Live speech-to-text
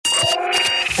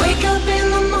Wake up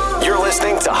in the morning. You're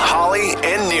listening to Holly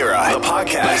and Nira, the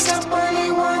podcast.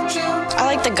 I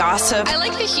like the gossip. I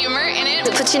like the humor in it.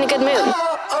 It puts you in a good mood.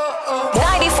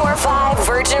 94.5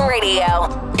 Virgin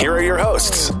Radio. Here are your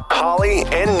hosts, Holly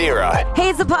and Nira. Hey,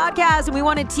 it's the podcast, and we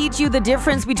want to teach you the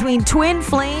difference between twin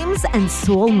flames and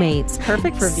soulmates.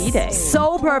 Perfect for V-Day.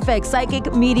 So perfect.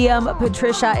 Psychic medium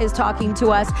Patricia is talking to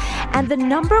us. And the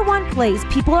number one place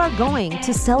people are going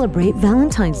to celebrate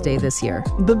Valentine's Day this year.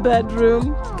 The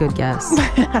bedroom. Good guess.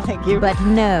 Thank you. But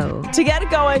no. To get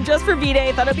it going, just for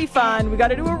V-Day, thought it'd be fun. We got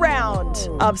to do a round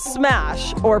of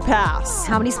smash or pass.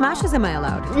 How many smashes am I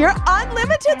allowed? You're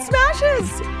unlimited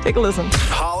smashes. Take a listen.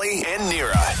 Holly and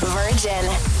Nira. Virgin.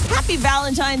 Happy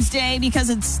Valentine's Day because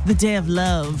it's the day of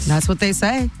love. That's what they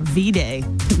say. V-Day.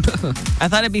 I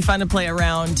thought it'd be fun to play a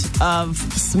round of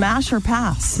smash or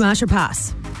pass. Smash or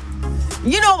pass?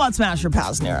 You know about smash or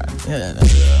pass, Nira.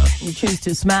 You choose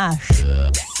to smash.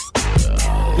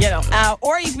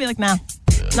 Or you can be like, nah,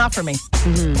 not for me.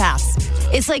 Pass.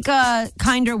 It's like a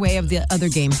kinder way of the other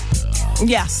game.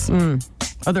 Yes.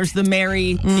 Oh, there's the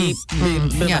merry, deep.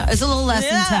 Yeah, it's a little less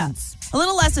intense. A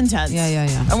little less intense. Yeah.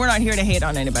 And we're not here to hate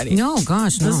on anybody. No,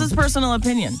 gosh, no. This is personal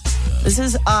opinion. This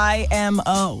is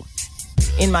IMO,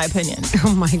 in my opinion.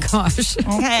 Oh, my gosh.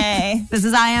 Okay. This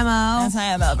is IMO. That's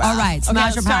IMO, bro. All right,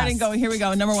 smash or pass? Starting, go. Here we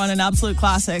go. Number one, an absolute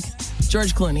classic.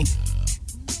 George Clooney.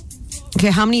 Okay,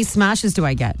 how many smashes do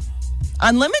I get?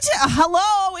 Unlimited.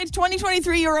 Hello, it's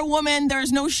 2023. You're a woman.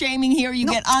 There's no shaming here. You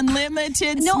get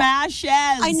unlimited smashes.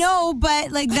 I know,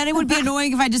 but like then it would be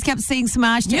annoying if I just kept saying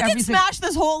smash to everything. You can smash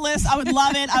this whole list. I would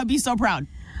love it. I would be so proud.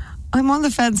 I'm on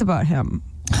the fence about him.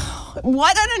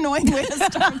 What an annoying way to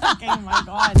start the game. Oh my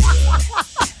God.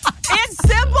 It's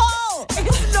simple.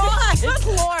 It's not. Good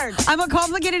Lord. I'm a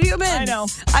complicated human. I know.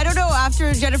 I don't know.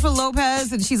 After Jennifer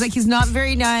Lopez, and she's like, he's not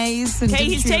very nice. Okay,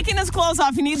 he's taking his clothes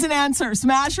off. He needs an answer.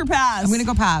 Smash or pass? I'm going to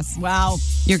go pass. Wow.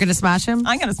 You're going to smash him?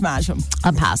 I'm going to smash him.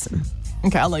 I'm passing.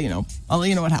 Okay, I'll let you know. I'll let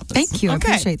you know what happens. Thank you. Okay.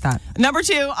 I appreciate that. Number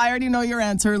two, I already know your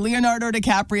answer. Leonardo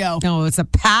DiCaprio. No, it's a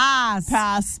pass.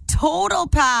 Pass. Total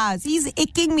pass. He's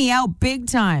icking me out big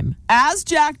time. As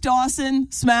Jack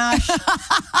Dawson, smash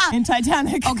in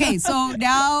Titanic. Okay, so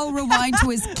now rewind to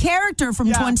his character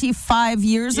from 25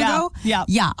 years ago. Yeah.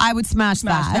 Yeah, I would smash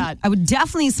that. I would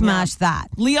definitely smash that.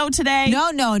 Leo today.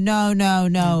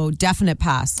 No. Definite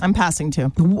pass. I'm passing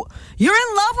too. You're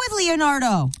in love with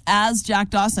Leonardo. As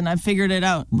Jack Dawson, I've figured it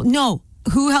out. No.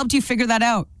 Who helped you figure that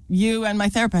out? You and my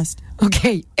therapist.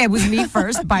 Okay, it was me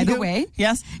first, by the way.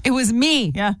 Yes. It was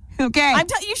me. Yeah. Okay.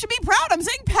 You should be proud. I'm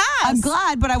saying pass. I'm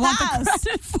glad, but I want the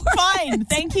credit for it. Fine.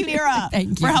 Thank you, Nira.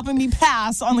 Thank you. For helping me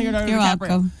pass on Leonardo You're DiCaprio.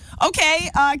 welcome. Okay,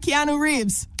 Keanu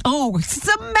Reeves. Oh,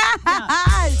 smash!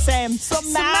 Yeah. Same.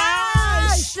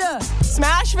 Smash!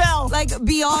 Smashville. Like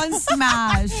beyond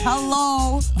smash.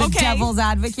 Hello, the devil's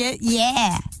advocate.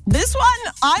 Yeah. This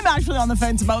one, I'm actually on the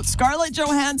fence about. Scarlett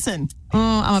Johansson.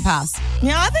 I'm a pass.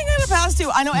 Yeah, I think I'm a pass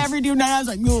too. I know every dude now is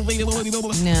like, No,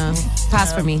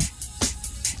 pass for me.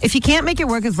 If you can't make it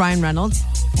work with Ryan Reynolds,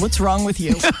 what's wrong with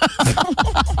you?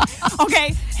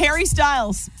 Okay, Harry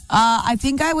Styles. I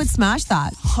think I would smash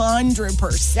that.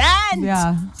 100%.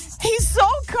 Yeah. He's so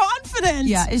confident.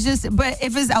 Yeah, it's just, but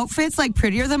if his outfit's like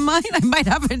prettier than mine, I might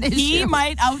have an issue. He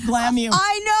might out-glam you.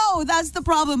 I know, that's the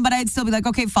problem, but I'd still be like,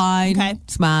 okay, fine. Okay.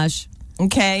 Smash.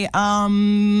 Okay,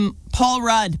 Paul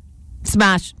Rudd.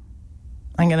 Smash.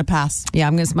 I'm going to pass. Yeah,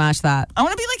 I'm going to smash that. I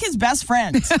want to be like his best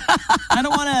friend. I don't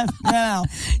want to,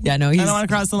 Yeah, no, I don't want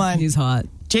to cross the line. He's hot.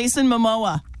 Jason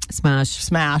Momoa. Smash.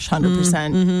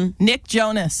 100%. Nick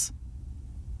Jonas.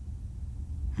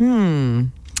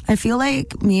 I feel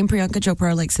like me and Priyanka Chopra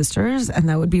are like sisters, and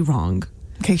that would be wrong.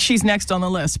 Okay, she's next on the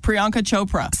list. Priyanka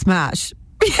Chopra. Smash.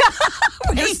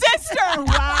 Your sister.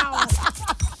 Wow.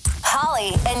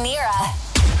 Holly and Nira.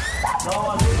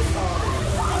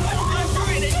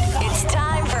 It's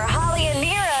time for Holly and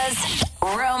Nira's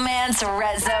Romance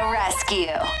Rezo Rescue.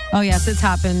 Oh, yes, it's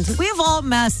happened. We've all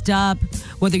messed up.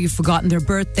 Whether you've forgotten their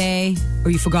birthday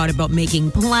or you forgot about making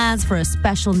plans for a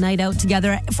special night out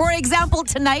together. For example,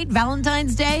 tonight,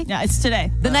 Valentine's Day. Yeah, it's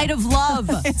today. The night of love.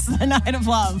 It's the night of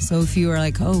love. So if you are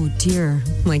like, oh, dear.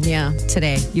 I'm like, yeah,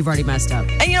 today. You've already messed up.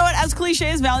 And you know what? As cliche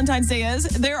as Valentine's Day is,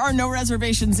 there are no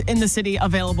reservations in the city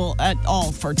available at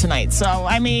all for tonight. So,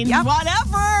 I mean,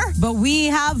 whatever. But we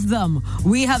have them.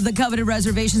 We have the coveted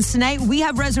reservations tonight. We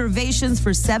have reservations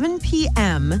for 7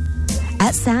 p.m.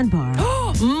 at Sandbar.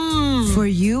 For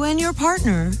you and your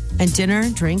partner. And dinner,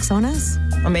 drinks on us.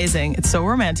 Amazing. It's so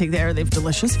romantic there. They have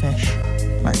delicious fish,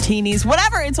 martinis,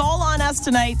 whatever. It's all on us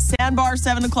tonight. Sandbar,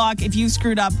 7 o'clock. If you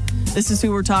screwed up, this is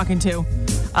who we're talking to.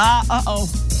 Uh-oh.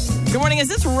 Good morning. Is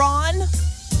this Ron?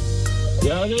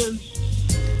 Yeah, it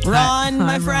is. Ron,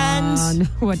 my Hi, friend. Ron.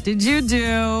 What did you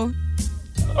do?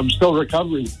 I'm still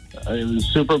recovering. It was a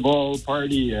Super Bowl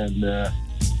party, and it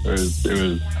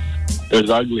was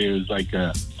ugly. It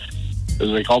was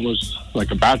like almost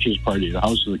like a bachelor's party. The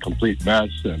house was a complete mess,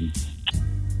 and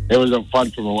it wasn't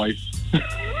fun for my wife.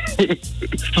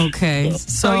 Okay.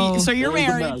 So you're It was a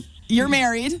married. mess. You're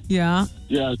married. Yeah.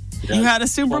 Yeah, You had a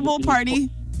Super Bowl party.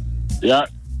 Yeah,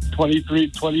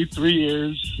 23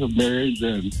 years of marriage,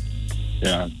 and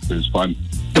yeah, it was fun.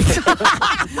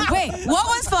 Wait, what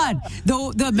was fun?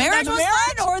 The marriage The was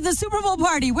marriage? fun, or the Super Bowl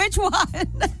party? Which one?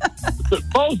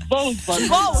 Both fun.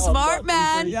 Both. Smart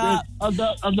man. Yeah. I'm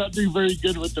not doing very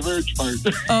good with the marriage part.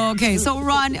 Okay, so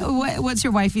Ron, what's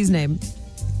your wifey's name?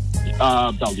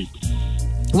 Baldeep.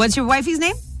 What's your wifey's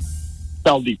name?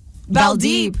 Baldeep.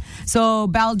 Baldeep. So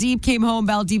Baldeep came home.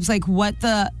 Baldeep's like, what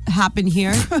the happened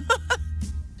here?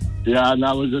 Yeah, and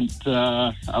I wasn't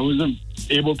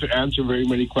able to answer very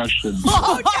many questions.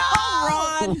 Ron.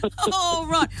 Oh,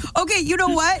 Ron. Okay, you know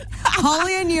what?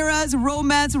 Holly and Nira's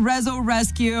Romance Rezo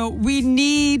Rescue. We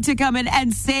need to come in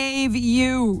and save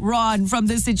you, Ron, from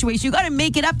this situation. You got to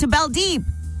make it up to Baldeep.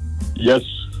 Yes,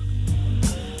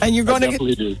 And you're I going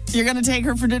definitely do. You're going to take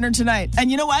her for dinner tonight.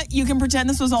 And you know what? You can pretend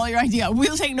this was all your idea.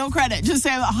 We'll take no credit. Just say,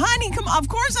 honey, come on. Of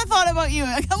course I thought about you.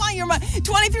 Come on, you're my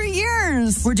 23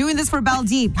 years. We're doing this for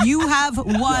Baldeep. You have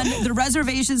won the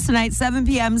reservations tonight, 7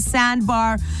 p.m.,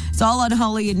 Sandbar. It's all on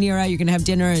Holly and Nira. You're going to have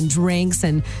dinner and drinks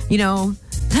and,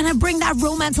 kind of bring that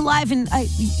romance alive. And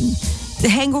the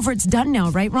hangover, it's done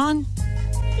now, right, Ron?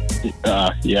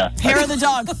 Yeah. Hair of the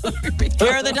dog.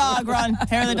 Hair of the dog, Ron.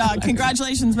 Hair of the dog.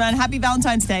 Congratulations, man. Happy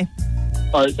Valentine's Day.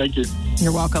 All right, thank you.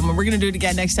 You're welcome. And we're going to do it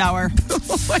again next hour.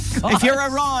 Oh, my God. If you're a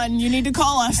Ron, you need to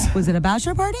call us. Was it a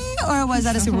bachelor party or was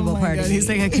that a Super Bowl party? God, he's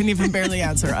like, I couldn't even barely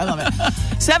answer. I love it.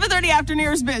 7:30 after New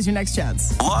Year's Biz, your next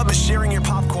chance. Love sharing your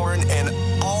popcorn and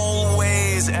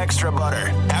always extra butter.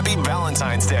 Happy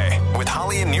Valentine's Day with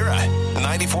Holly and Nira.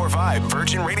 94.5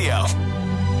 Virgin Radio.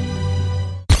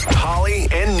 Holly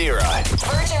and Nira.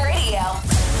 Virgin Radio.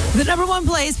 The number one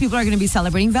place people are going to be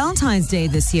celebrating Valentine's Day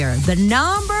this year. The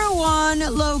number one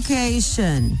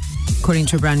location. According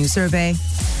to a brand new survey,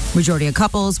 majority of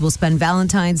couples will spend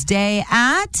Valentine's Day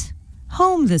at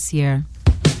home this year.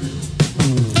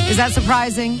 Is that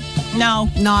surprising? No,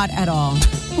 Not at all.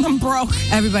 I'm broke.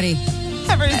 Everybody's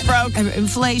broke.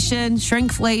 Inflation,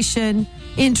 shrinkflation,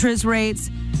 interest rates.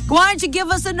 Why don't you give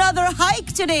us another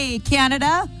hike today,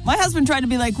 Canada? My husband tried to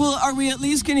be like, well, are we at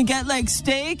least going to get like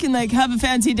steak and like have a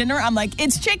fancy dinner? I'm like,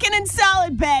 it's chicken and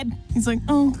salad, babe. He's like,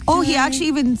 oh. Oh, he actually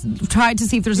even tried to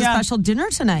see if there's a Yeah. special dinner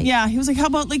tonight. Yeah, he was like, how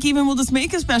about like even we'll just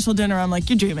make a special dinner? I'm like,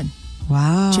 you're dreaming.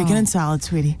 Wow. Chicken and salad,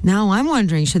 sweetie. Now I'm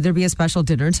wondering, should there be a special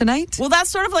dinner tonight? Well, that's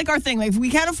sort of like our thing. Like, if we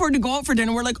can't afford to go out for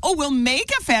dinner, we're like, oh, we'll make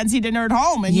a fancy dinner at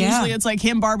home. And Yeah. usually it's like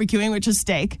him barbecuing, which is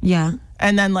steak. Yeah.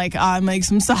 And then like I make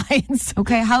some sides.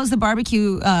 Okay, how's the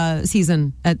barbecue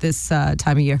season at this time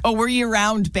of year? Oh, we're year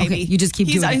round, baby. Okay, you just keep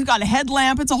doing it. He's got a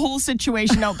headlamp. It's a whole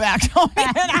situation out back. It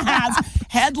has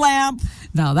headlamp,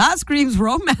 Now that screams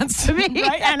romance to me.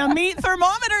 right? And a meat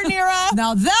thermometer, Nira.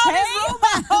 Now that Hey.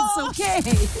 is romance,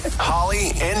 okay.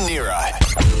 Holly and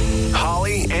Nira.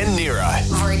 Holly and Nira.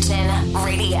 Virgin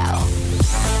Radio.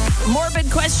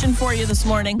 Morbid question for you this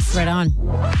morning. Right on.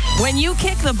 When you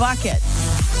kick the bucket,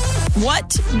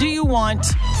 what do you want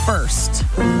first?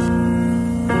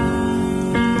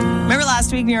 Remember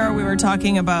last week, Nira, we were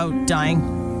talking about dying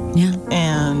Yeah.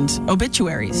 and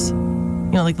obituaries. You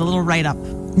know, like the little write-up.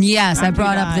 Yes, I After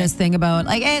brought you up die. this thing about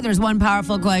like, hey, there's one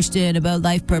powerful question about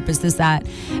life purpose, this, that.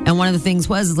 And one of the things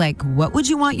was like, what would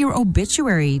you want your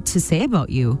obituary to say about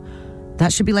you?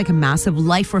 That should be like a massive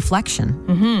life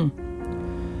reflection.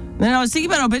 Then I was thinking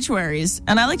about obituaries,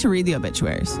 and I like to read the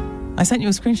obituaries. I sent you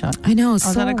a screenshot. I know, I was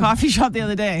so at a coffee shop the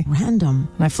other day, random.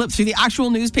 and I flipped through the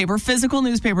actual newspaper, physical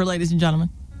newspaper, ladies and gentlemen.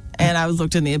 And I was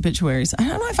looked in the obituaries. I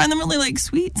don't know. I find them really like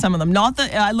sweet. Some of them. Not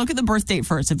the. I look at the birth date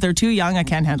first. If they're too young, I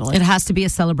can't handle it. It has to be a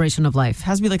celebration of life. It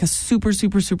has to be like a super,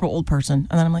 super, super old person,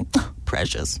 and then I'm like, oh,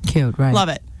 precious. Cute, right? Love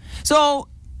it. So,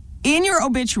 in your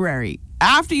obituary,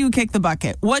 after you kick the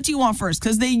bucket, what do you want first?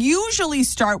 Because they usually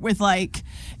start with like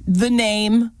the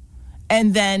name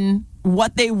and then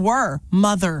what they were: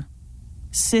 mother,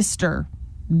 sister,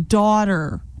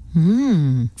 daughter,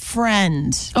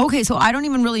 friend, Okay, so I don't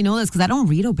even really know this because I don't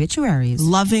read obituaries.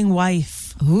 loving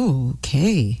wife, Ooh,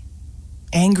 okay.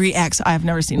 angry ex. I've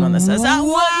never seen one that says that. Wow.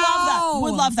 Would love that.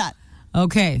 Would love that.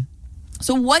 Okay.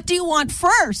 So what do you want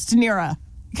first, Nira?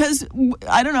 Because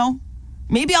I don't know.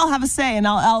 Maybe I'll have a say, and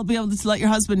I'll be able to let your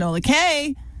husband know, like,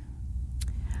 hey.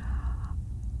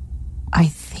 I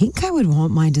think I would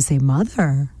want mine to say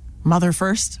mother. Mother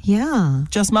first? Yeah.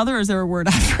 Just mother, or is there a word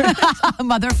after it?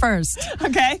 Mother first.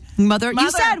 Okay. Mother.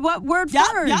 You said what word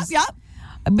first? Yep.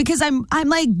 Because I'm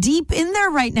like deep in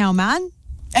there right now, man.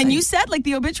 And you said like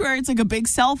the obituary, it's like a big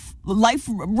life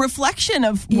reflection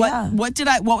of what did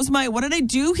I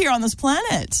do here on this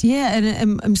planet? Yeah,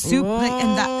 and I'm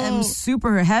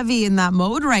super heavy in that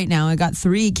mode right now. I got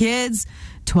 3 kids,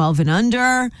 12 and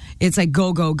under. It's like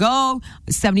go, go, go.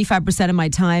 75% of my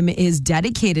time is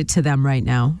dedicated to them right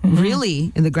now.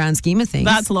 Really, in the grand scheme of things.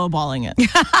 That's lowballing it.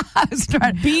 I was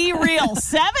trying to be real.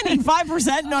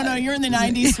 75%? No, you're in the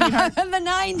 90s, sweetheart. I'm in the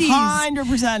 90s.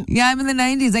 100%. Yeah, I'm in the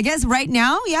 90s. I guess right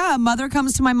now, mother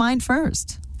comes to my mind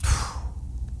first.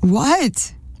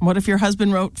 What? What if your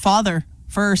husband wrote father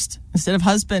first instead of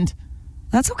husband?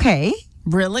 That's okay.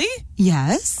 Really?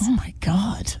 Yes. Oh my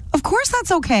God. Of course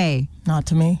that's okay. Not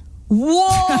to me.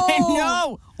 Whoa.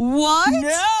 No. What?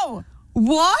 No.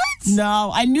 What?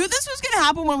 No. I knew this was going to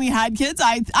happen when we had kids.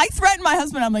 I threatened my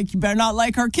husband. I'm like, you better not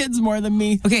like our kids more than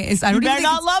me. Okay. You better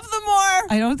not love them more.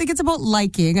 I don't think it's about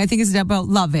liking. I think it's about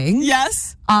loving.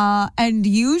 Yes. And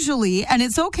usually, and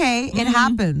it's okay, it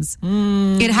happens.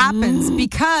 It happens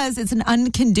because it's an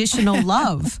unconditional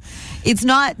love. It's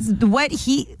not what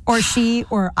he or she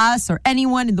or us or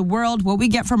anyone in the world, what we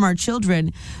get from our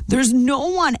children. There's no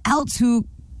one else who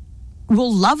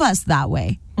will love us that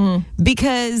way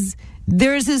because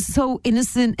theirs is so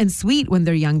innocent and sweet when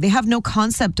they're young. They have no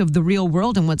concept of the real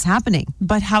world and what's happening.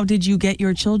 But how did you get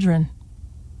your children?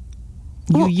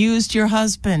 You used your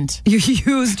husband. You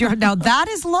used your... Now that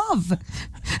is love.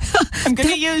 I'm going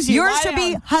to use you. Yours should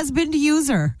be husband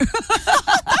user.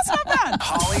 That's not bad.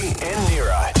 Holly and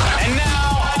Nira. And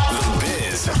now, The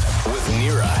Biz with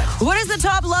Nira. What is the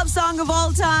top love song of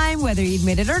all time? Whether you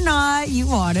admit it or not, you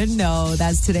want to know.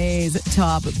 That's today's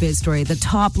top biz story. The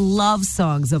top love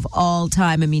songs of all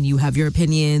time. I mean, you have your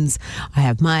opinions. I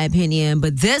have my opinion.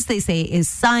 But this, they say, is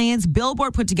science.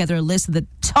 Billboard put together a list of the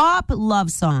top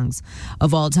love songs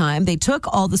of all time. They took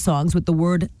all the songs with the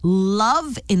word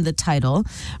love in the title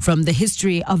from the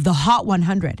history of the Hot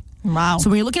 100. Wow. So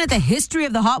when you're looking at the history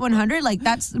of the Hot 100, like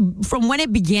that's from when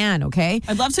it began, okay?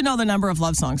 I'd love to know the number of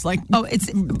love songs. Like, it's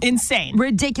insane.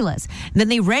 Ridiculous. And then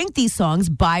they rank these songs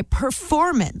by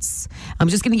performance. I'm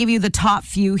just going to give you the top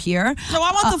few here. No,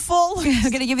 I want the full. I'm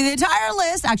going to give you the entire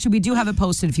list. Actually, we do have it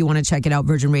posted if you want to check it out,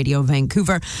 Virgin Radio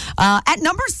Vancouver. At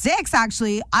number 6,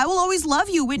 actually, I Will Always Love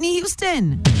You, Whitney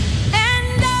Houston.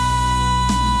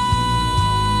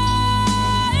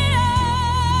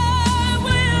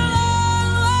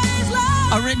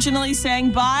 Originally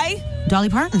sang by Dolly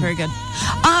Parton. Very good.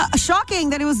 Shocking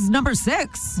that it was number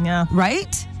 6. Yeah.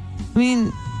 Right? I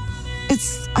mean,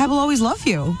 it's I Will Always Love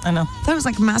You. I know. That was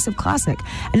like a massive classic.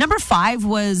 And number 5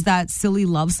 was that Silly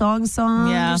Love Song or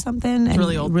something. It's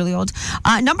really old. Really old.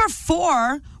 Number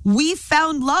 4, We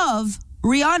Found Love,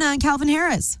 Rihanna and Calvin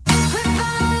Harris.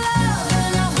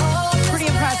 Pretty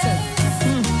impressive.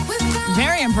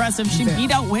 Very impressive. She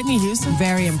beat out Whitney Houston.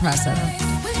 Very impressive.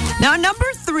 Now, number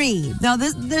 3. Now,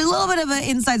 there's a little bit of an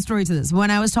inside story to this.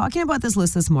 When I was talking about this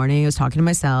list this morning, I was talking to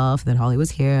myself, then Holly was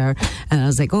here, and I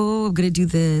was like, oh, I'm going to do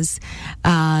this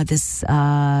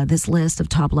list of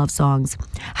top love songs.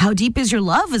 How Deep Is Your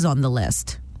Love is on the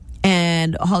list.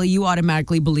 And, Holly, you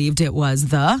automatically believed it was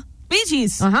the... Bee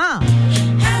Gees. Uh-huh.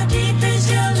 How deep is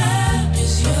your love?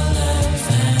 Is your love?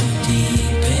 How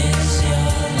deep is your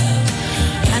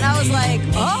love? And I was like,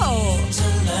 oh...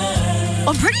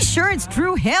 I'm pretty sure it's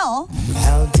Drew Hill.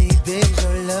 How deep is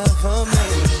your love for me?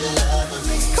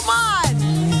 Come on.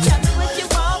 Tell me what you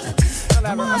want.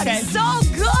 Whatever. Okay. So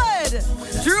good.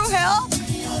 Drew Hill.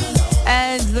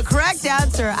 And the correct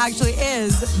answer actually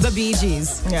is the Bee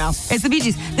Gees. Yeah. It's the Bee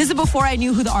Gees. This is before I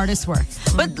knew who the artists were.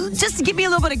 But just to give me a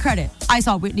little bit of credit, I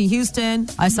saw Whitney Houston,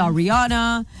 I saw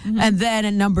Rihanna, and then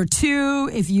at number 2,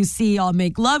 if you see I'll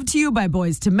Make Love to You by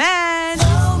Boyz II Men.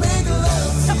 I'll make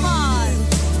love Come on.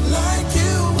 like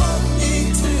you want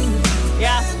me to.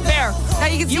 Yeah, fair. Now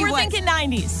you can see You were what- thinking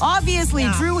 90s. Obviously,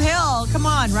 Yeah. Drew Hill. Come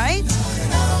on, right?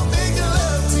 I'll make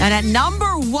love to And at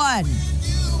number 1,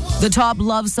 the top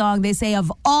love song, they say,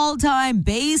 of all time,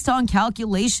 based on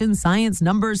calculation, science,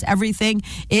 numbers, everything,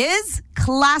 is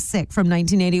classic from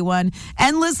 1981,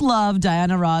 Endless Love,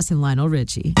 Diana Ross and Lionel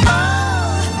Richie. I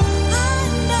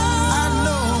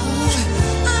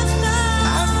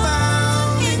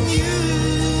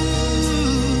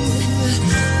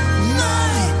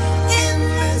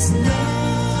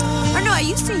don't know, I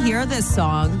used to hear this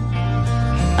song,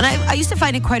 and I used to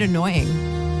find it quite annoying.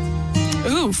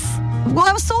 Oof. Well,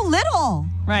 I was so little.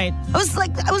 Right. I was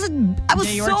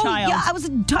Yeah, you were a so child. I was a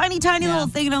tiny Yeah. little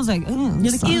thing, and I was like,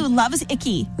 You're like, ew, love is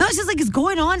icky. No, it's just like it's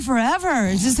going on forever.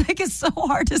 It's just like it's so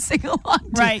hard to sing along to.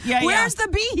 Right, yeah, Where's the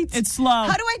beat? It's slow.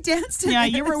 How do I dance to Yeah,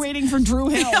 this? you were waiting for Drew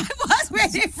Hill. I was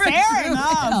waiting for Fair Drew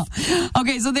enough. Hill.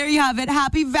 Okay, so there you have it.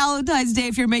 Happy Valentine's Day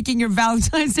if you're making your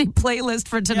Valentine's Day playlist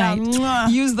for tonight. mwah.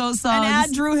 Use those songs. And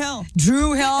add Drew Hill.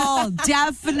 Drew Hill,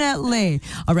 definitely.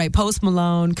 All right, Post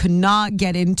Malone could not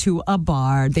get into a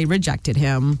bar. They rejected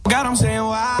him. God, I'm saying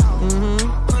wow.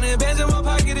 100 bands in my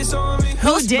pocket, it's on me.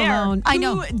 Post dare? Malone. I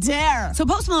know. Who dare? So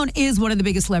Post Malone is one of the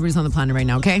biggest celebrities on the planet right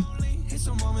now, okay?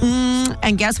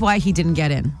 And guess why he didn't get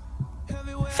in?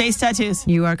 Face tattoos.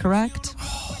 You are correct.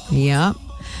 Yep.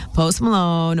 Post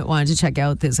Malone wanted to check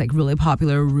out this like really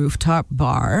popular rooftop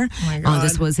bar. Oh my God.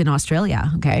 This was in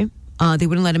Australia, okay? They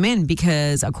wouldn't let him in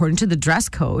because according to the dress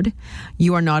code,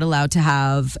 you are not allowed to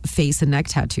have face and neck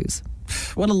tattoos.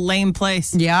 What a lame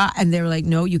place. Yeah, and they were like,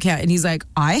 no, you can't. And he's like,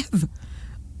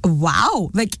 wow.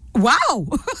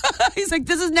 He's like,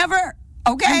 this is never,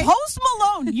 okay. And Post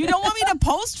Malone, you don't want me to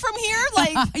post from here?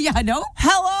 Like, Yeah, I know.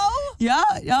 hello? Yeah.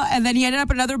 And then he ended up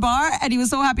at another bar, and he was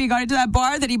so happy he got into that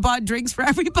bar that he bought drinks for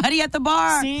everybody at the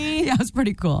bar. See? Yeah, it was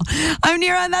pretty cool. I'm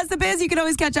Nira, and that's The Biz. You can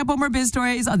always catch up on more Biz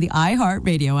stories on the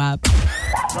iHeartRadio app.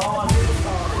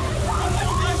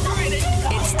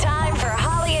 It's time for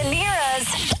Holly and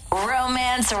Nira's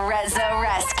Romance Rezo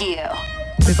Rescue.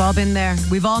 We've all been there.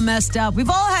 We've all messed up. We've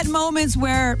all had moments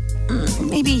where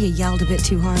maybe you yelled a bit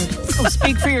too hard. Oh,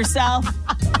 speak for yourself.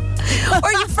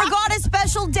 Or you forgot a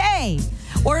special day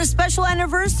or a special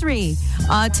anniversary.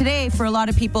 Today, for a lot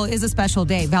of people, is a special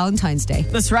day, Valentine's Day.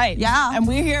 That's right. Yeah. And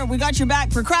we're here. We got your back.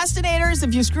 Procrastinators,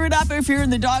 if you screwed up, if you're in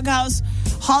the doghouse,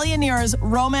 Holly and Nira's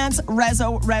Romance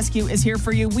Rezo Rescue is here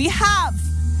for you. We have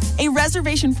a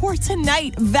reservation for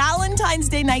tonight, Valentine's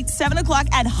Day night, 7 o'clock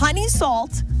at Honey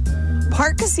Salt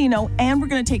Park Casino, and we're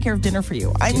going to take care of dinner for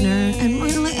you. And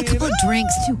really a couple of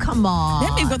drinks, too. Come on.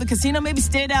 Then maybe go to the casino, maybe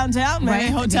stay downtown, maybe Right.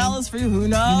 hotel is for you. Who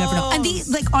knows? You never know. And these,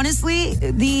 like, honestly,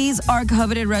 these are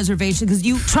coveted reservations because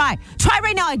you try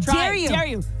right now. I dare you. Dare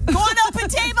you. Go on open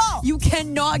table. You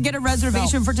cannot get a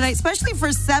reservation for tonight, especially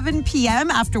for 7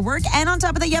 p.m. after work. And on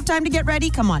top of that, you have time to get ready.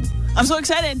 Come on. I'm so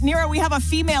excited. Nira, we have a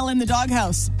female in the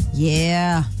doghouse.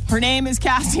 Yeah. Her name is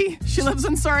Cassie. She lives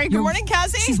in Surrey. Good morning,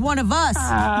 Cassie. She's one of us.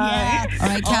 Yeah. All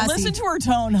right, Oh, Cassie. listen to her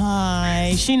tone.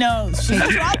 Hi. She knows. She's in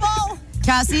trouble.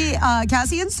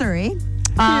 Cassie in Surrey.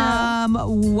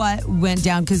 What went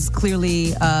down? Because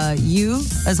clearly you,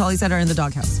 as Holly said, are in the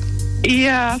doghouse.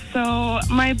 Yeah, so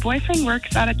my boyfriend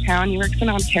works out of town. He works in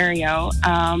Ontario.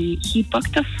 He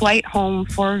booked a flight home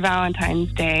for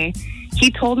Valentine's Day.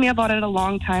 He told me about it a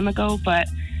long time ago, but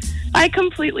I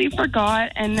completely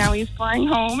forgot, and now he's flying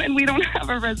home, and we don't have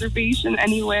a reservation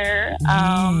anywhere.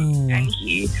 And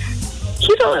he's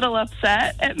a little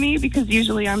upset at me because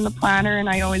usually I'm the planner, and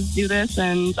I always do this,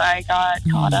 and I got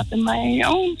caught up in my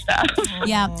own stuff.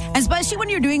 Yeah, especially when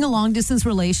you're doing a long distance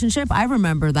relationship. I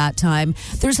remember that time.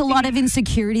 There's a lot of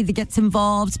insecurity that gets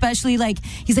involved, especially like,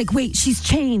 he's like, wait, she's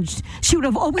changed. She would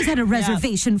have always had a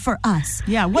reservation for us.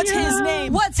 Yeah, what's his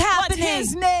name? What's happening? What's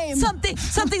his name?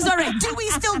 Something's all right. Do we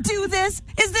still do this?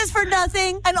 Is this for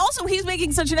nothing? And also, he's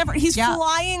making such an effort. He's Yeah.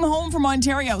 flying home from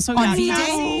Ontario. So On yeah,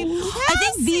 V-Day? Cassie. I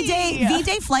think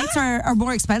V-Day flights are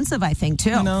more expensive, I think,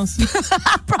 too. Who knows?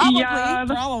 Probably. Yeah,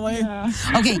 Probably. yeah.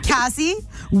 Okay, Cassie,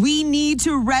 we need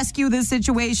to rescue this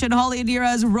situation. Holly and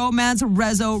Nira's Romance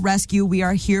Rezo Rescue. We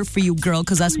are here for you, girl,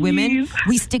 because us women,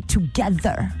 we stick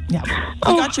together. Yeah,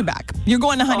 we got your back. You're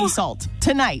going to Honey Salt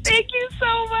tonight. Thank you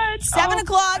so much. 7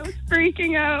 o'clock. I was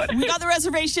freaking out. We got the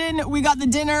reservation, we got the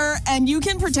dinner, and you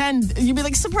can pretend. You'll be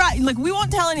like, surprise. Like, we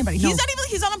won't tell anybody. No.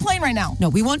 He's on a plane right now. No,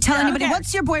 we won't tell anybody. okay.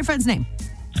 What's your boyfriend's name?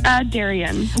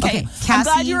 Darian. Okay, I'm Cassie.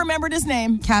 glad you remembered his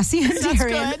name. Cassie and That's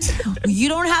Darian. good. You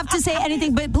don't have to say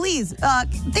anything, but please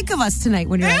think of us tonight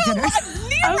when you're at dinner.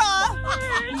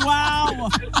 Nira! Wow.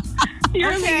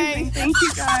 You're Okay. amazing. Thank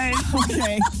you, guys.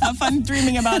 Okay. Have fun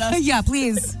dreaming about us. Yeah,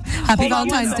 please. Happy Hold on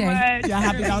Valentine's one Day. Much. Yeah,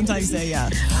 happy Valentine's Day, yeah.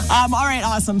 All right,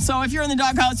 awesome. So if you're in the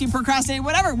doghouse, you procrastinate,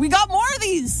 whatever, we got more of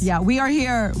these. Yeah, we are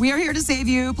here. We are here to save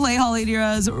you. Play Holly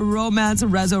Nira's Romance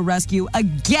Rezo Rescue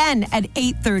again at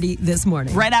 8:30 this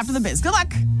morning. Right after the biz. Good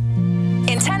luck.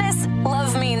 In tennis,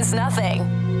 love means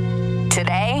nothing.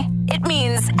 Today, it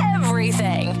means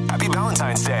everything. Happy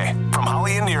Valentine's Day from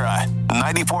Holly and Nira.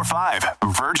 94.5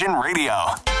 Virgin Radio.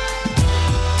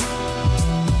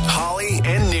 Holly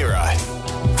and Nira.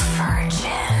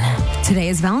 Virgin. Today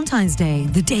is Valentine's Day,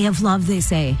 the day of love, they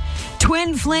say.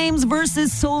 Twin flames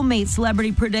versus soulmate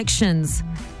celebrity predictions.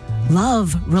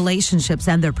 Love, relationships,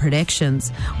 and their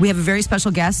predictions. We have a very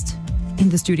special guest in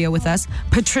the studio with us.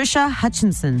 Patricia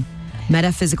Hutchinson,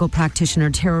 metaphysical practitioner,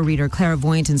 tarot reader,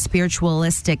 clairvoyant, and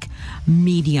spiritualistic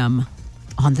medium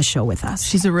on the show with us.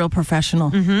 She's a real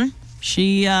professional. Mm-hmm.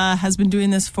 She has been doing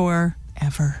this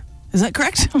forever. Is that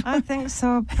correct? I think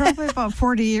so. Probably about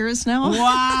 40 years now.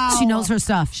 Wow. She knows her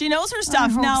stuff. She knows her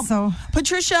stuff. I hope Now, so.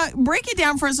 Patricia, break it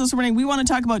down for us this morning. We want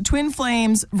to talk about twin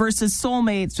flames versus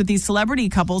soulmates with these celebrity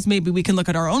couples. Maybe we can look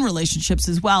at our own relationships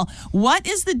as well. What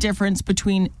is the difference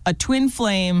between a twin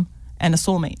flame and a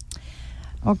soulmate?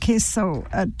 Okay, so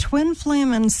a twin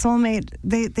flame and soulmate,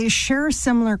 they share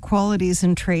similar qualities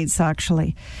and traits,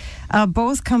 actually.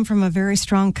 Both come from a very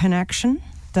strong connection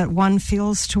that one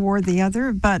feels toward the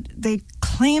other, but they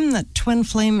claim that twin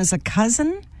flame is a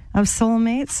cousin of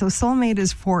soulmate. So soulmate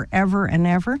is forever and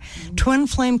ever. Twin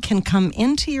flame can come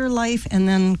into your life and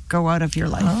then go out of your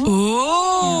life.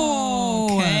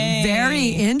 Oh, okay. Very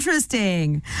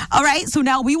interesting. All right, so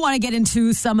now we want to get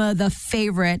into some of the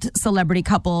favorite celebrity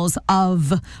couples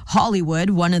of Hollywood.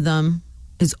 One of them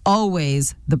is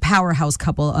always the powerhouse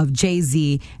couple of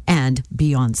Jay-Z and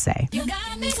Beyonce. You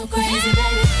got me so crazy,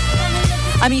 baby.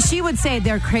 I mean, she would say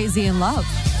they're crazy in love.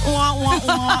 Wah, wah,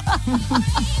 wah.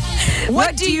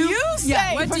 What do you say,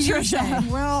 Yeah, what do you Patricia? say?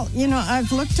 Well,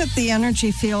 I've looked at the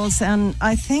energy fields, and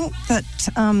I think that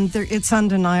it's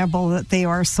undeniable that they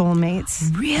are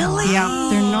soulmates. Really? Yeah,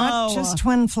 they're not just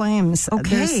twin flames. Okay.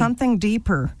 There's something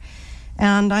deeper.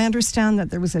 And I understand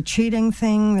that there was a cheating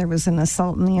thing, there was an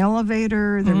assault in the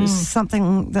elevator, there was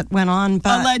something that went on.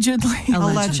 But Allegedly.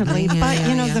 Allegedly. Yeah, But,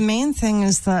 yeah. the main thing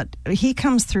is that he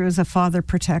comes through as a father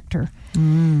protector.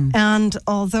 And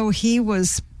although he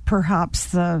was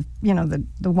perhaps the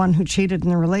one who cheated in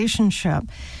the relationship,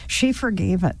 she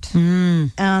forgave it.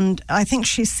 And I think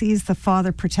she sees the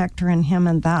father protector in him,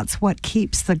 and that's what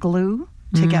keeps the glue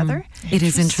together. It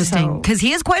is interesting So- because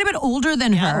he is quite a bit older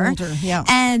than her. older, yeah.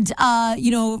 And,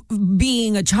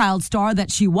 being a child star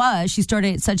that she was, she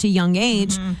started at such a young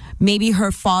age. Maybe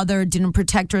her father didn't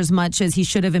protect her as much as he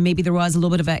should have. And maybe there was a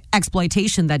little bit of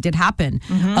exploitation that did happen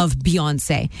of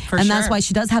Beyonce. And that's sure. why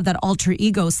she does have that alter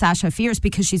ego, Sasha Fierce,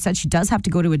 because she said she does have to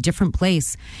go to a different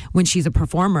place when she's a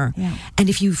performer. Yeah. And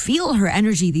if you feel her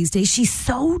energy these days, she's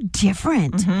so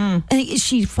different. And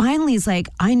she finally is like,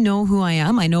 I know who I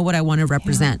am. I know what I want to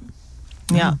represent.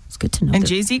 Yeah. It's good to know. And that-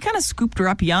 Jay-Z kind of scooped her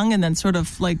up young and then sort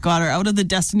of got her out of the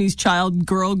Destiny's Child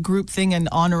girl group thing and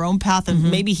on her own path. And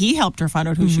maybe he helped her find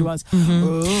out who she was.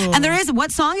 And there is,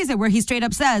 what song is it where he straight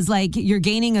up says, you're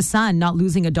gaining a son, not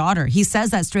losing a daughter? He says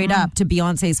that straight up to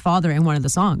Beyonce's father in one of the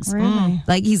songs.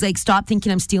 Really? He's like, stop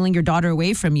thinking I'm stealing your daughter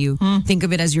away from you. Think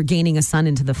of it as you're gaining a son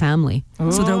into the family.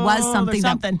 So there was something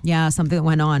something. something that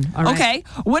went on. All right. Okay.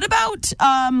 What about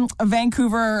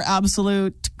Vancouver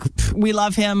absolute? We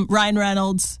love him. Ryan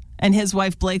Reynolds and his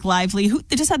wife Blake Lively, who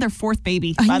they just had their fourth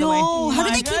baby. By the way, How do My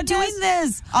they keep goodness. doing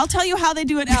this? I'll tell you how they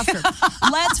do it after.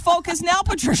 Let's focus now,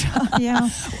 Patricia. Yeah.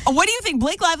 What do you think,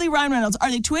 Blake Lively, Ryan Reynolds?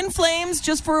 Are they twin flames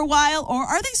just for a while, or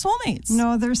are they soulmates?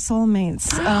 No, they're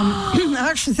soulmates.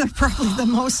 Actually, they're probably the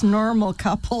most normal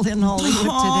couple in Hollywood today.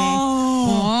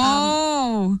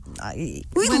 Oh.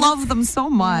 We love them so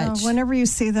much. Whenever you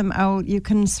see them out, you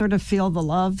can sort of feel the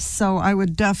love. So I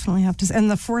would definitely have to. And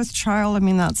the fourth child,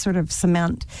 that's sort of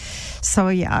cement. So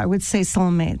yeah, I would say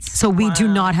soulmates. So we do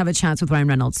not have a chance with Ryan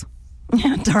Reynolds.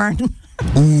 Yeah, darn.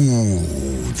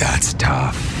 That's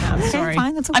tough. Sorry.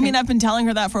 Fine, that's okay. I've been telling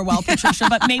her that for a while, Patricia,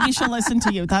 but maybe she'll listen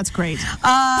to you. That's great.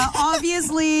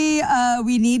 Obviously,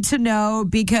 we need to know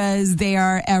because they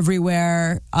are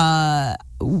everywhere.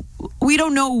 We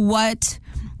don't know what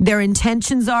their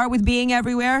intentions are with being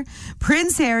everywhere.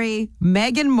 Prince Harry,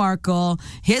 Meghan Markle,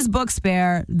 his book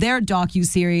Spare, their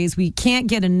docuseries. We can't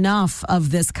get enough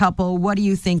of this couple. What are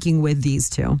you thinking with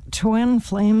these two? Twin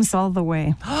flames all the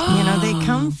way. They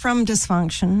come from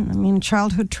dysfunction.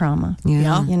 Childhood trauma.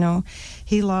 Yeah.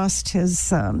 He lost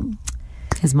his mom.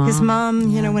 His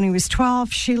mom, when he was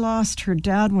 12, she lost her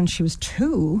dad when she was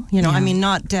 2.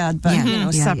 Not dead,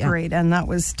 but separate, and that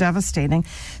was devastating.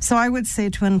 So I would say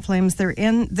twin flames.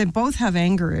 They both have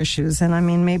anger issues, and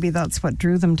maybe that's what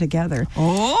drew them together.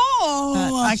 Oh,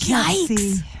 but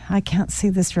I can't see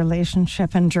this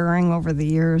relationship enduring over the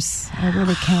years. I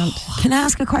really can't. Can I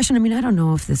ask a question? I don't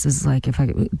know if this is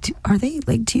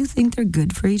do you think they're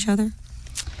good for each other?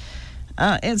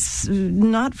 It's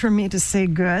not for me to say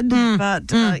good,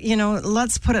 but,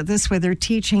 let's put it this way. They're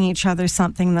teaching each other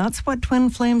something. That's what twin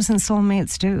flames and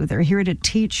soulmates do. They're here to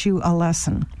teach you a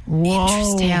lesson. Whoa.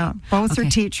 Interesting. Yeah, both are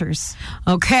teachers.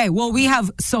 Okay, well, we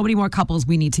have so many more couples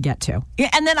we need to get to. Yeah,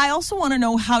 and then I also want to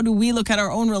know, how do we look at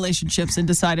our own relationships and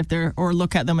decide if they're, or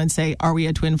look at them and say, are we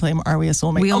a twin flame? Are we a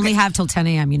soulmate? We only have till 10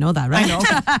 a.m. You know that, right? I know.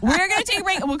 Okay. We're going to take a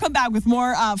break and we'll come back with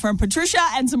more from Patricia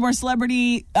and some more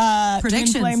celebrity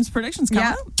predictions. Twin flames predictions coming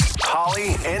up.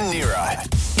 Holly and Nira.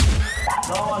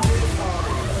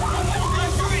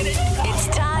 It's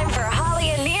time for Holly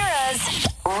and Nira's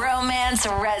Romance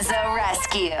Rezo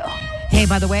Rescue. Hey,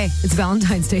 by the way, it's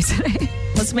Valentine's Day today.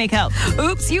 Let's make out.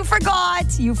 Oops, you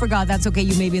forgot. You forgot. That's okay.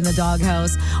 You may be in the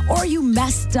doghouse, or you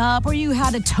messed up, or you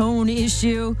had a tone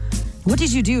issue. What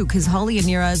did you do? Because Holly and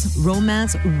Nira's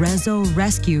Romance Rezo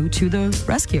Rescue to the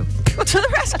rescue. To the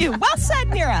rescue. Well said,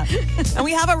 Nira. And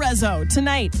we have a rezo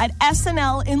tonight at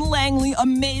SNL in Langley.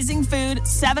 Amazing food.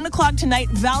 7 o'clock tonight.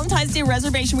 Valentine's Day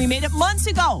reservation. We made it months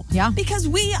ago. Yeah. Because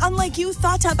we, unlike you,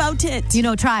 thought about it. You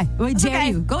know, try. I dare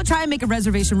you. Go try and make a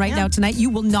reservation right now tonight.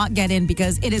 You will not get in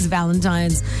because it is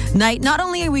Valentine's night. Not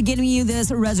only are we giving you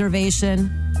this reservation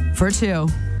for two,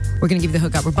 we're going to give you the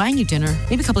hookup. We're buying you dinner,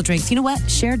 maybe a couple of drinks. You know what?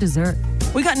 Share dessert.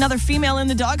 We got another female in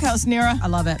the doghouse, Nira. I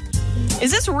love it. Is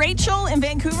this Rachel in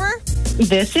Vancouver?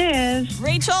 This is.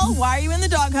 Rachel, why are you in the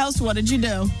doghouse? What did you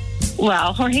do?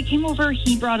 Well, Jorge came over.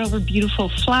 He brought over beautiful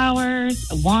flowers,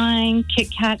 wine,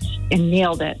 Kit Kats, and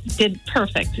nailed it. Did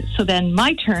perfect. So then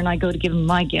my turn, I go to give him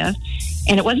my gift.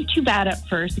 And it wasn't too bad at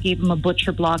first. I gave him a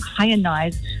butcher block, high and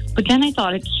knives. But then I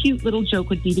thought a cute little joke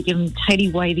would be to give him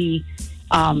tighty-whitey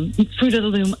Fruit of the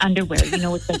Loom underwear,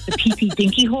 with like the pee-pee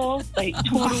dinky hole. Like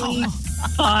totally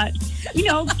thought,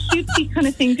 cutesy kind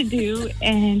of thing to do.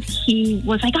 And he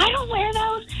was like, I don't wear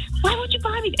those. Why would you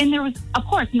buy me? And there was, of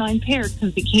course, 9 pairs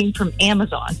because they came from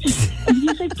Amazon. And he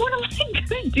was like, what am I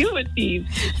going to do with these?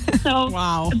 So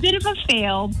a bit of a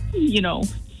fail,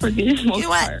 for the most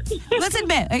part. Let's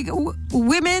admit,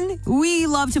 women, we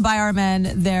love to buy our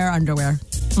men their underwear.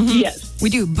 Mm-hmm. Yes. We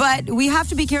do, but we have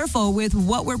to be careful with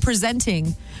what we're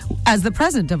presenting as the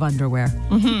present of underwear.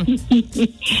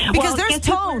 Mm-hmm. Because there's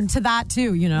tone to that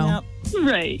too, Yep.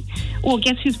 Right. Well,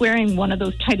 guess who's wearing one of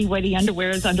those tighty-whitey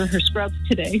underwears under her scrubs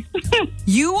today?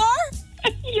 You are?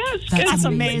 Yes. That's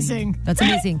amazing. That's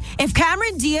amazing. If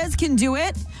Cameron Diaz can do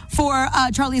it for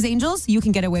Charlie's Angels, you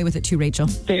can get away with it too, Rachel.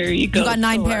 There you go. You got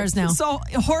 9 pairs now. So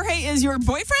Jorge is your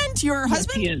boyfriend? Your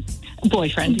husband? Yes, he is.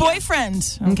 Boyfriend.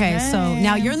 Boyfriend. Okay, so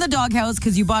now you're in the doghouse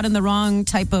because you bought in the wrong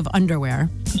type of underwear.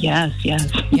 Yes.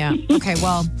 Yeah. Okay,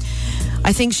 well,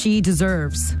 I think she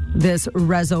deserves this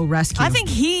Rezo rescue. I think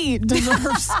he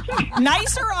deserves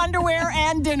nicer underwear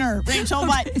and dinner, Rachel,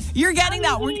 but you're getting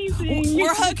that.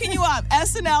 We're hooking you up.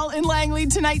 SNL in Langley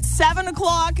tonight, 7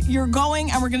 o'clock. You're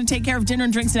going, and we're going to take care of dinner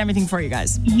and drinks and everything for you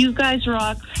guys. You guys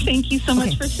rock. Thank you so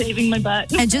much for saving my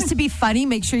butt. And just to be funny,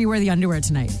 make sure you wear the underwear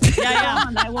tonight. Yeah.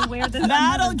 I will wear this.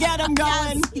 That'll get them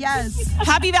going. Yes.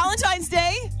 Happy Valentine's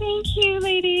Day. Thank you,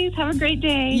 ladies. Have a great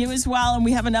day. You as well. And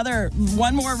we have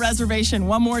one more reservation,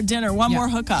 one more dinner, one more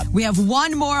hookup. We have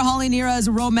one more Holly Nira's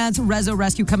Romance Rezo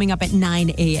Rescue coming up at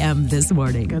 9 a.m. this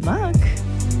morning. Good luck.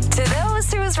 To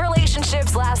those whose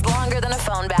relationships last longer than a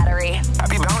phone battery.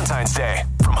 Happy Valentine's Day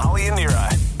from Holly and Nira,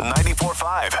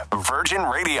 94.5 Virgin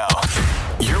Radio.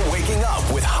 You're waking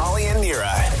up with Holly and Nira.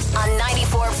 On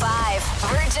 94.5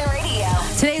 Virgin Radio.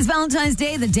 Today is Valentine's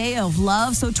Day, the day of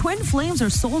love. So twin flames or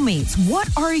soulmates, what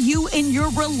are you in your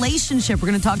relationship? We're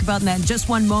going to talk about that in just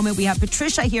one moment. We have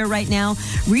Patricia here right now.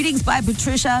 Readings by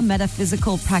Patricia,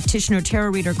 metaphysical practitioner, tarot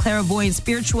reader, clairvoyant,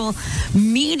 spiritual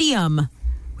medium.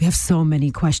 We have so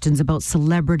many questions about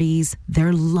celebrities,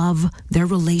 their love, their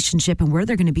relationship, and where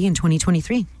they're going to be in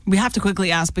 2023. We have to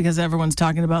quickly ask because everyone's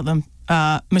talking about them.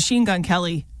 Machine Gun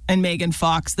Kelly and Megan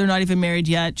Fox. They're not even married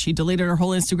yet. She deleted her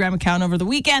whole Instagram account over the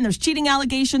weekend. There's cheating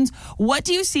allegations. What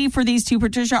do you see for these two,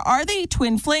 Patricia? Are they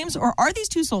twin flames or are these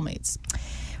two soulmates?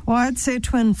 Well, I'd say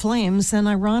twin flames, and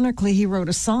ironically, he wrote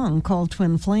a song called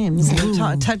Twin Flames. And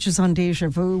it touches on deja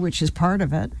vu, which is part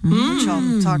of it, which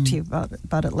I'll talk to you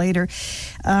about it later.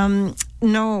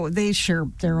 No, they share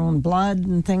their own blood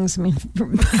and things. I mean,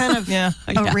 kind of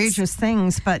outrageous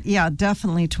things, but yeah,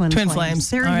 definitely twin flames.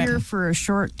 They're here for a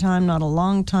short time, not a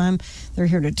long time. They're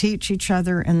here to teach each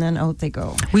other, and then out they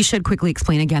go. We should quickly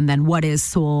explain again then, what is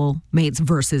soulmates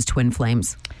versus twin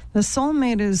flames? The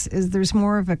soulmate is there's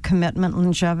more of a commitment,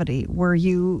 longevity, where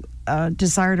you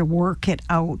desire to work it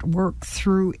out, work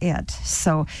through it.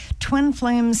 So twin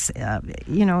flames,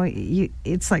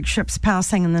 it's like ships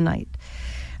passing in the night.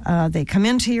 They come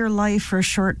into your life for a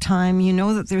short time. You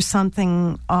know that there's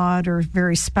something odd or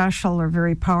very special or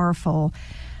very powerful.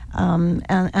 And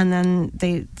then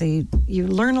you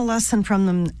learn a lesson from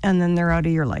them, and then they're out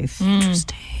of your life.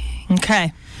 Interesting.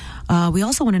 Okay. We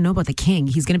also want to know about the king.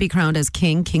 He's going to be crowned as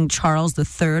King Charles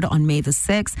III on May the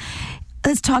 6th.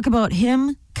 Let's talk about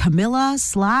him, Camilla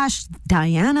 /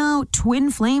 Diana, twin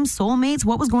flame soulmates.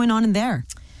 What was going on in there?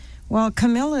 Well,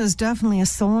 Camilla is definitely a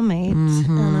soulmate,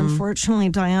 and unfortunately,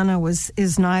 Diana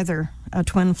is neither a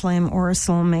twin flame or a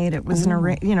soulmate. It was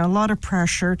a lot of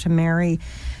pressure to marry.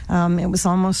 It was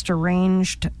almost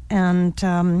arranged, and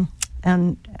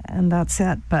that's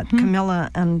it. But Camilla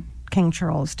and King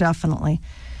Charles definitely,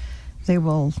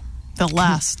 they'll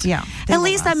last. Yeah, At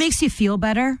least that makes you feel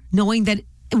better, knowing that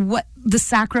what the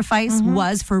sacrifice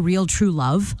was for real, true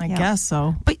love. I guess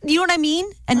so. But you know what I mean?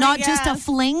 And not just a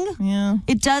fling. Yeah.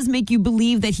 It does make you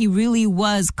believe that he really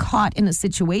was caught in a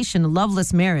situation, a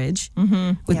loveless marriage,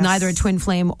 with neither a twin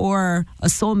flame or a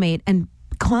soulmate, and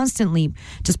constantly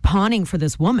just pawning for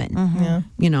this woman. Yeah.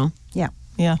 You know? Yeah.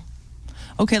 Yeah.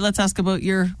 Okay, let's ask about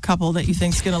your couple that you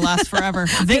think's going to last forever.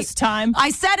 This time.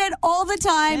 I said it all the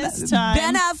time. This time.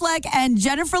 Ben Affleck and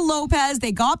Jennifer Lopez,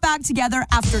 they got back together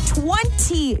after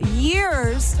 20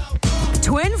 years.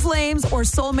 Twin flames or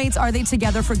soulmates, are they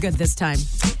together for good this time?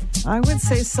 I would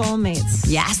say soulmates.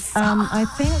 Yes. I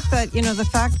think that, the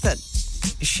fact that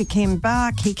she came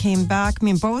back, he came back. I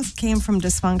mean, both came from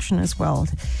dysfunction as well.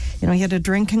 He had a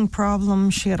drinking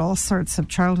problem. She had all sorts of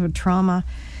childhood trauma.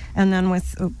 And then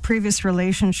with previous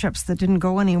relationships that didn't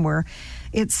go anywhere,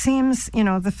 it seems,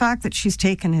 the fact that she's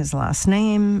taken his last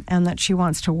name and that she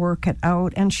wants to work it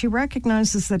out, and she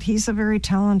recognizes that he's a very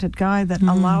talented guy that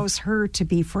allows her to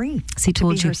be free, he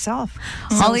told to be you. herself.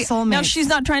 Holly, now, she's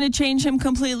not trying to change him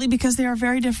completely because they are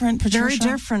very different, Patricia. Very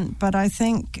different, but I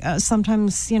think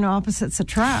sometimes, opposites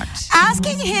attract.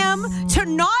 Asking him to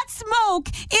not smoke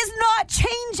is not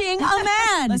changing a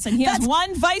man. Listen, he has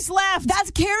one vice left.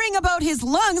 That's caring about his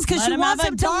lungs because Let she him wants have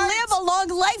him a to dart. live a long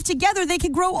life together. They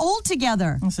could grow old together.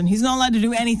 Listen, he's not allowed to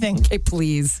do anything. Okay,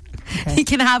 please. Okay. He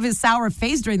can have his sour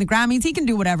face during the Grammys. He can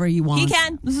do whatever he wants. He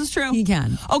can. This is true. He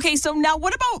can. Okay, so now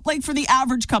what about for the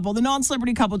average couple, the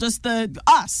non-celebrity couple, just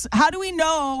us? How do we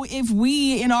know if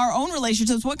we, in our own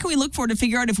relationships, what can we look for to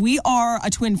figure out if we are a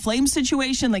twin flame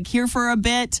situation, here for a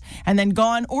bit and then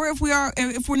gone, or if we're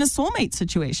in a soulmate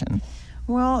situation?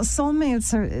 Well,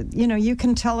 soulmates are, you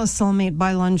can tell a soulmate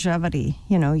by longevity.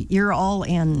 You're all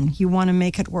in. You want to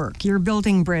make it work. You're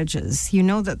building bridges. You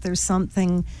know that there's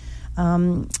something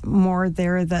more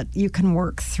there that you can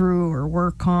work through or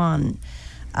work on.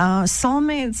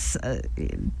 Soulmates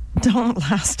don't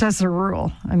last as a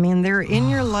rule. I mean, they're in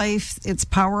your life. It's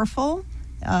powerful.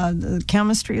 The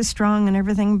chemistry is strong and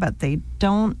everything, but they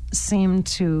don't seem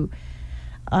to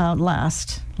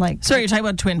last. Sorry, you're talking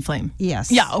about twin flame?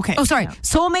 Yes. Yeah, okay. Oh, sorry. Yeah.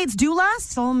 Soulmates do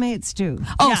last? Soulmates do.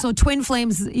 Oh, Yeah. so twin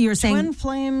flames, you're saying? Twin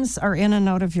flames are in and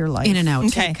out of your life. In and out.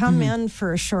 Okay. They come in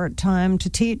for a short time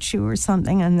to teach you or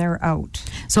something, and they're out.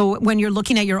 So when you're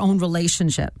looking at your own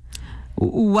relationship,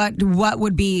 what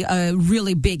would be a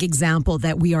really big example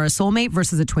that we are a soulmate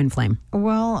versus a twin flame?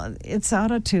 Well, it's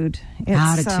attitude.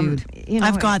 It's, Attitude.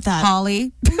 I've got that.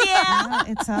 Holly? Yeah,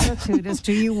 it's attitude. Is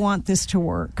do you want this to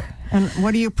work? And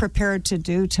what are you prepared to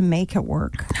do to make it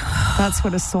work? That's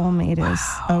what a soulmate is.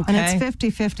 Okay. And it's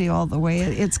 50-50 all the way.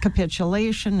 It's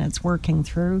capitulation. It's working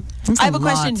through. I have a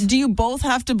question. Do you both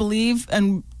have to believe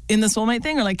in the soulmate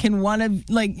thing, or can one of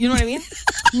you know what I mean?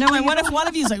 No, what if one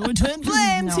of you's we're twin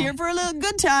flames here for a little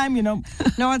good time, No,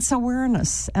 it's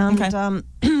awareness. And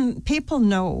people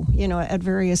know, at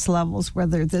various levels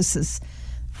whether this is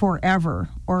forever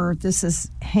or this is,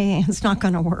 hey, it's not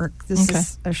going to work. This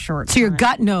is a short So your time.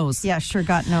 gut knows. Yes, your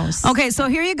gut knows. Okay, so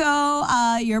here you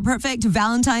go. Your perfect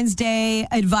Valentine's Day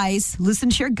advice.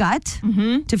 Listen to your gut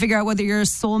to figure out whether you're a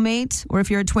soulmate or if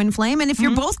you're a twin flame. And if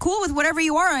you're both cool with whatever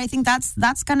you are, I think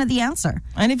that's kind of the answer.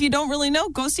 And if you don't really know,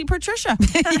 go see Patricia.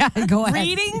 Yeah, go ahead.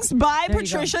 Readings by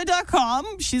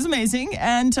Patricia.com. She's amazing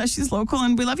and she's local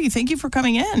and we love you. Thank you for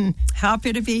coming in.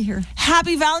 Happy to be here.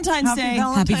 Happy Valentine's Day.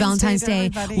 Happy Valentine's Day.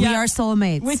 everybody. We are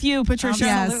soulmates. With you, Patricia.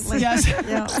 Absolutely. Yes.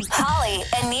 Yeah. Holly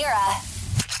and Nira.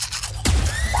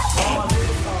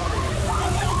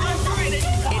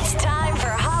 It's time for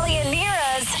Holly and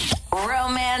Nira's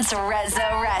Romance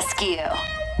Rezo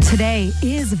Rescue. Today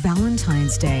is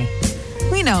Valentine's Day.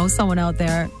 We know someone out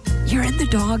there, you're in the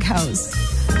doghouse.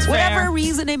 Whatever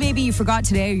reason it may be, you forgot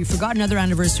today, or you forgot another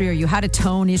anniversary, or you had a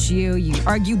tone issue, you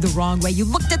argued the wrong way, you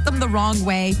looked at them the wrong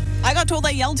way. I got told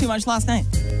I yelled too much last night.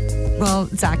 Well,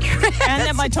 it's accurate. And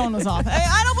that my tone was off.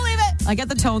 I don't believe it. I get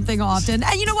the tone thing often.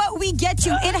 And you know what? We get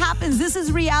you. It happens. This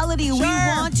is reality. Sure. We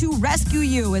want to rescue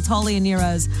you. It's Holly and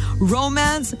Nira's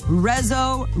Romance,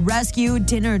 Rezo, Rescue,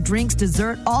 dinner, drinks,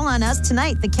 dessert, all on us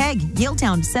tonight. The Keg,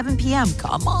 Yaletown, 7 p.m.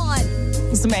 Come on.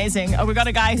 It's amazing. We got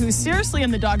a guy who's seriously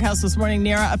in the doghouse this morning,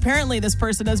 Nira. Apparently, this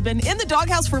person has been in the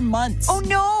doghouse for months. Oh,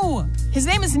 no. His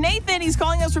name is Nathan. He's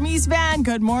calling us from East Van.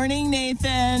 Good morning,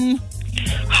 Nathan.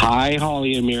 Hi,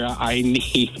 Holly and Mira. I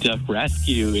need a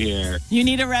rescue here. You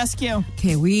need a rescue.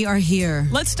 Okay, we are here.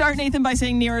 Let's start, Nathan, by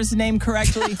saying Nira's name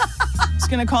correctly. Just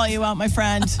going to call you out, my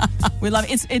friend. We love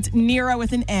it. It's Nira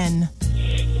with an N.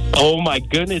 Oh, my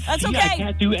goodness. That's See, okay. I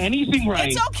can't do anything right.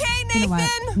 It's okay, Nathan. You know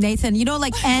what? Nathan, you know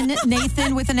like N,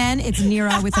 Nathan with an N? It's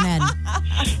Nira with an N.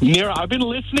 Mira, I've been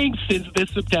listening since this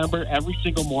September every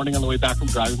single morning on the way back from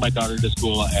driving my daughter to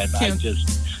school, and I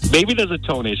just, maybe there's a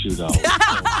tone issue, though. So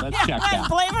let's check that.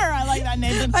 Blame her. I like that,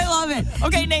 Nathan. I love it.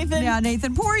 Okay, Nathan. Yeah,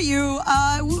 Nathan, poor you.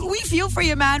 We feel for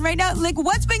you, man, right now. Like,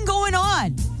 what's been going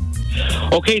on?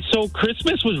 Okay, so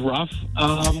Christmas was rough.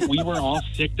 We were all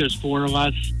sick. There's 4 of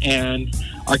us, and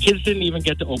our kids didn't even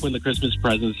get to open the Christmas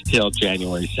presents till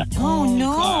January 2nd. Oh,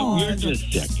 no. We were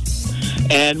just sick.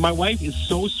 And my wife is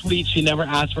so sweet. She never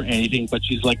asked for anything, but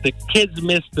she's like, the kids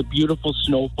miss the beautiful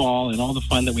snowfall and all the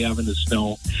fun that we have in the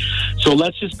snow. So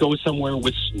let's just go somewhere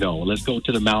with snow. Let's go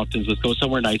to the mountains. Let's go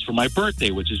somewhere nice for my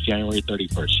birthday, which is January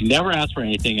 31st. She never asked for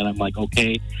anything, and I'm like,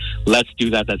 okay, let's do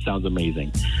that. That sounds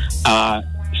amazing.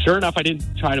 Sure enough, I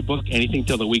didn't try to book anything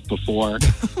till the week before.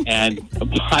 And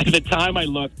by the time I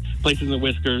looked, places in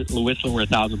Whistler were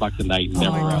 $1,000 a night.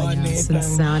 Never It's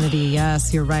insanity.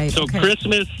 Yes, you're right. So Okay.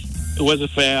 Christmas was a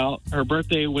fail. Her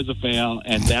birthday was a fail.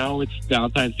 And now it's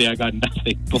Valentine's Day. I got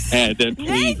nothing planned. And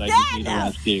please, I just need a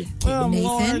rescue. Oh,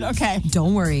 Nathan, Lord. Okay.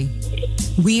 Don't worry.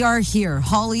 We are here.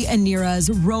 Holly and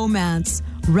Nira's Romance,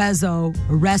 Rezo,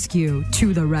 Rescue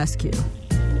to the rescue.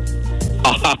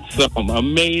 Awesome.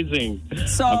 Amazing.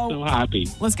 So, I'm so happy.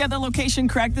 Let's get the location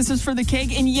correct. This is for the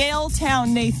Keg in Yaletown,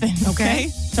 Nathan. Okay?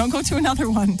 Don't go to another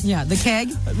one. Yeah, the Keg,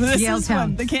 This is Yaletown.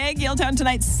 one. The Keg, Yaletown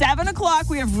tonight, 7 o'clock.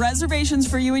 We have reservations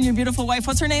for you and your beautiful wife.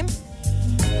 What's her name?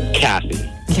 Kathy.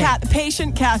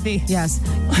 Patient Kathy. Yes.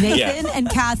 Nathan and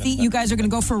Kathy, you guys are going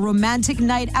to go for a romantic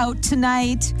night out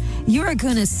tonight. You're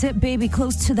going to sit baby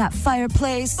close to that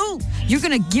fireplace. Ooh. You're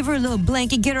going to give her a little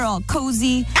blanket, get her all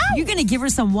cozy. Ow. You're going to give her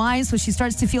some wine so she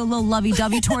starts to feel a little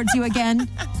lovey-dovey towards you again.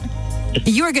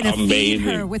 You're going to feed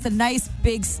her with a nice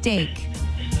big steak.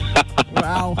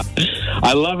 Wow.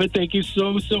 I love it. Thank you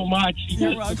so much.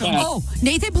 You're welcome. Oh,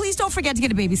 Nathan, please don't forget to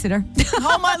get a babysitter.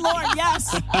 Oh, my Lord.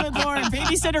 Yes. Good Lord.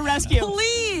 Babysitter rescue.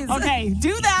 Please. Okay.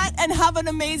 Do that and have an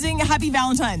amazing happy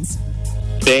Valentine's.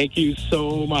 Thank you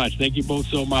so much. Thank you both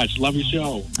so much. Love your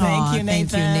show. Thank you, Nathan.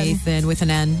 Thank you, Nathan, with an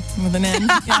N. With an N.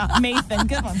 Yeah, Nathan.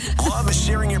 Good one. Love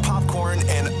sharing your popcorn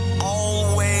and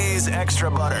always extra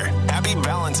butter. Happy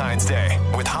Valentine's Day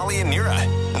with Holly and Nira.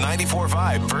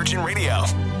 94.5 Virgin Radio.